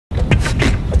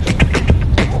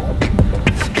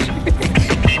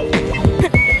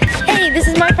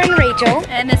Rachel.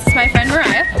 And this is my friend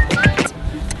Mariah.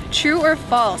 True or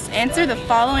false? Answer the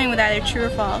following with either true or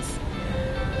false.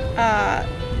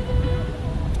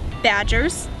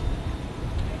 Badgers.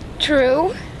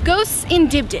 True. Ghosts in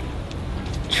Dibdin.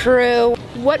 True.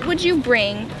 What would you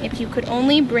bring if you could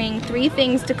only bring 3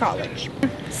 things to college?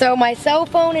 So my cell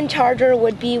phone and charger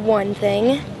would be one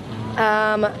thing.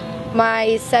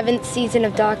 My 7th season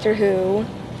of Doctor Who,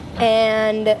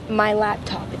 and my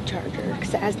laptop and charger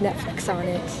because it has Netflix on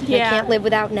it. Yeah. I can't live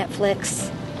without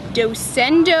Netflix.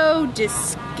 Docendo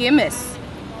discimus.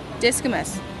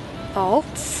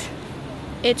 False.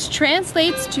 It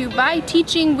translates to by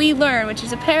teaching we learn, which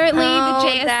is apparently the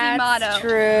JSC that's motto.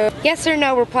 True. Yes or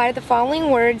no, reply to the following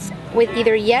words with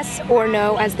either yes or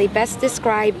no as they best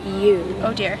describe you.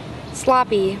 Oh dear.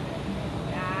 Sloppy.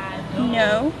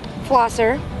 No.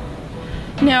 Flosser.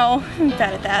 No, I'm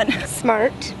bad at that.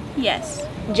 Smart. Yes.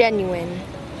 Genuine.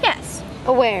 Yes.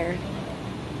 Aware.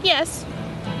 Yes.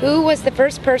 Who was the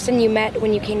first person you met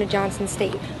when you came to Johnson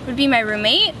State? Would be my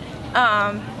roommate,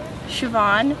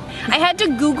 Siobhan. I had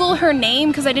to Google her name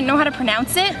because I didn't know how to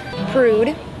pronounce it.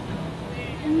 Prude.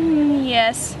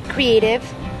 Yes. Creative.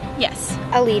 Yes.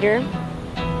 A leader.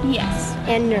 Yes.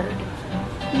 And nerd.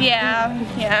 Yeah.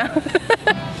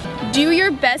 Do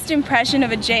your best impression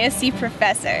of a JSC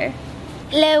professor.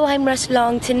 Hello, I'm Russ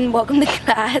Longton. Welcome to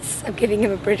class. I'm giving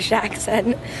him a British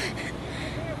accent.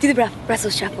 Do the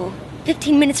Russell Shuffle.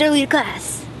 15 minutes early to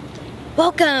class.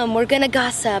 Welcome. We're gonna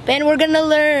gossip and we're gonna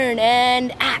learn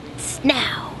and act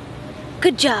now.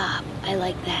 Good job. I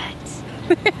like that.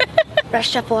 Russ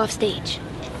Shuffle off stage.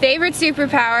 Favorite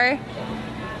superpower?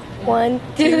 1,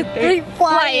 2, 3.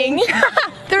 Flying.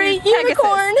 3.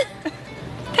 Unicorn.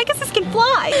 Pegasus can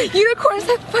fly. Unicorns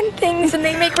have fun things and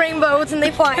they make rainbows and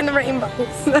they fly in the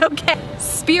rainbows. Okay.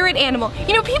 Spirit animal.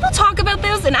 You know, people talk about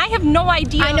this and I have no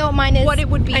idea I know what mine is. What it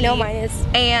would be. I know mine is.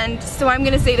 And so I'm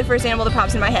gonna say the first animal that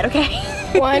pops in my head, okay?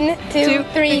 1, 2,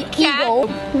 3. Eagle.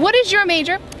 What is your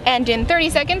major? And in 30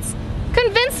 seconds,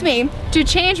 convince me to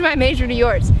change my major to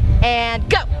yours. And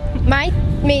go! My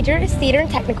major is theater and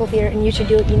technical theater, and you should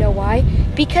do it. You know why?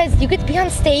 Because you get to be on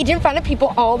stage in front of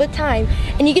people all the time,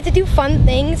 and you get to do fun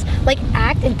things like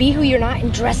act and be who you're not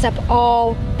and dress up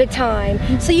all the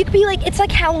time. So you could be like, it's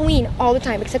like Halloween all the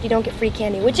time, except you don't get free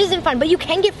candy, which isn't fun, but you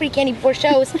can get free candy before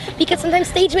shows because sometimes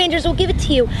stage managers will give it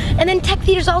to you. And then tech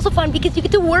theater is also fun because you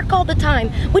get to work all the time,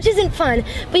 which isn't fun,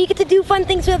 but you get to do fun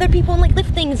things with other people and like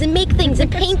lift things and make things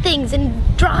and paint things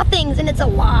and draw things, and it's a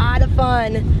lot of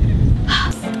fun.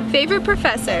 Favorite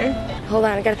professor? Hold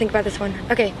on, I gotta think about this one.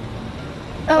 Okay.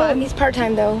 Oh, What? he's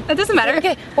part-time though. It doesn't matter.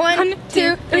 Okay, 1,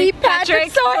 2, 3,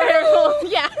 Patrick Sawyer.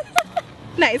 Yeah.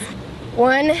 Nice.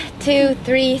 1, 2,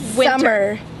 3,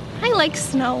 summer. I like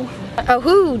snow. Oh,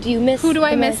 who do you miss? Who do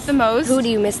I miss the most? Who do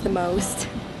you miss the most?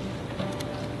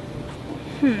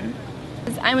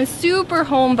 I'm a super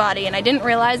homebody and I didn't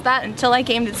realize that until I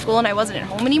came to school and I wasn't at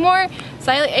home anymore.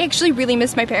 So I actually really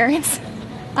miss my parents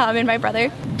and my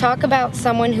brother. Talk about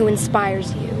someone who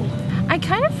inspires you. I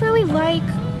kind of really like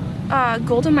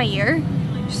Golda Meir.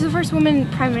 She's the first woman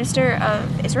prime minister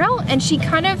of Israel, and she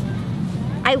kind of,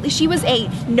 she was a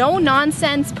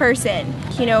no-nonsense person.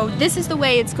 You know, this is the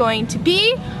way it's going to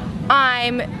be.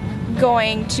 I'm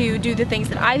going to do the things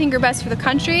that I think are best for the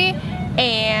country,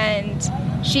 and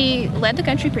she led the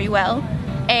country pretty well,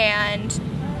 and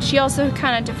she also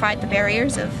kind of defied the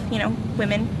barriers of, you know,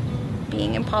 women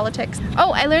being in politics.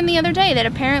 Oh, I learned the other day that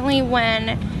apparently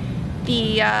when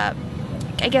the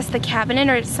I guess the cabinet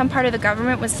or some part of the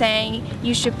government was saying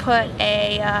you should put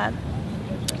a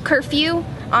curfew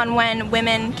on when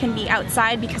women can be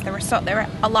outside because there were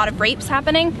a lot of rapes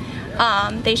happening.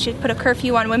 They should put a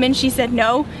curfew on women. She said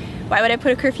no. Why would I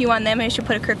put a curfew on them? I should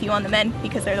put a curfew on the men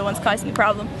because they're the ones causing the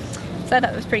problem. So I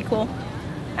thought it was pretty cool.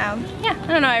 Yeah, I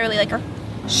don't know. I really like her.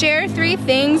 Share 3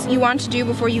 things you want to do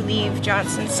before you leave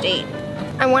Johnson State.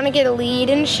 I want to get a lead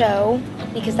in show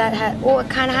because that it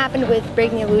kind of happened with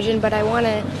Breaking the Illusion, but I want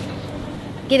to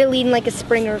get a lead in like a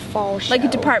spring or fall show. Like a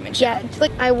department show. Yeah,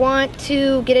 like I want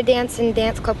to get a dance and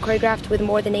dance club choreographed with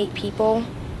more than 8 people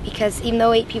because even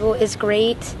though 8 people is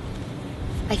great,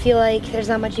 I feel like there's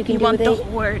not much you can do with it. You want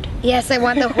the horde. Yes, I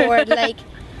want the horde. Like,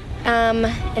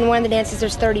 in one of the dances,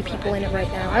 there's 30 people in it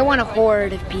right now. I want a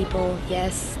horde of people.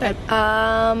 Yes.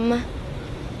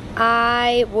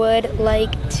 I would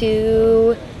like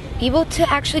to be able to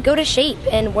actually go to Shape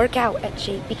and work out at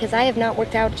Shape because I have not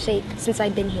worked out at Shape since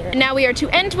I've been here. Now we are to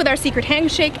end with our secret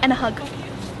handshake and a hug.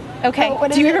 Okay, Oh,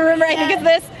 do you remember I think it's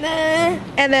this? Nah.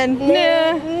 And then,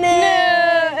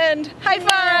 and high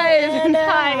five!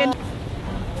 Hi. And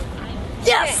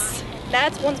yes!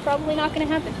 That's one's probably not gonna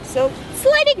happen. So,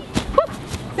 sliding!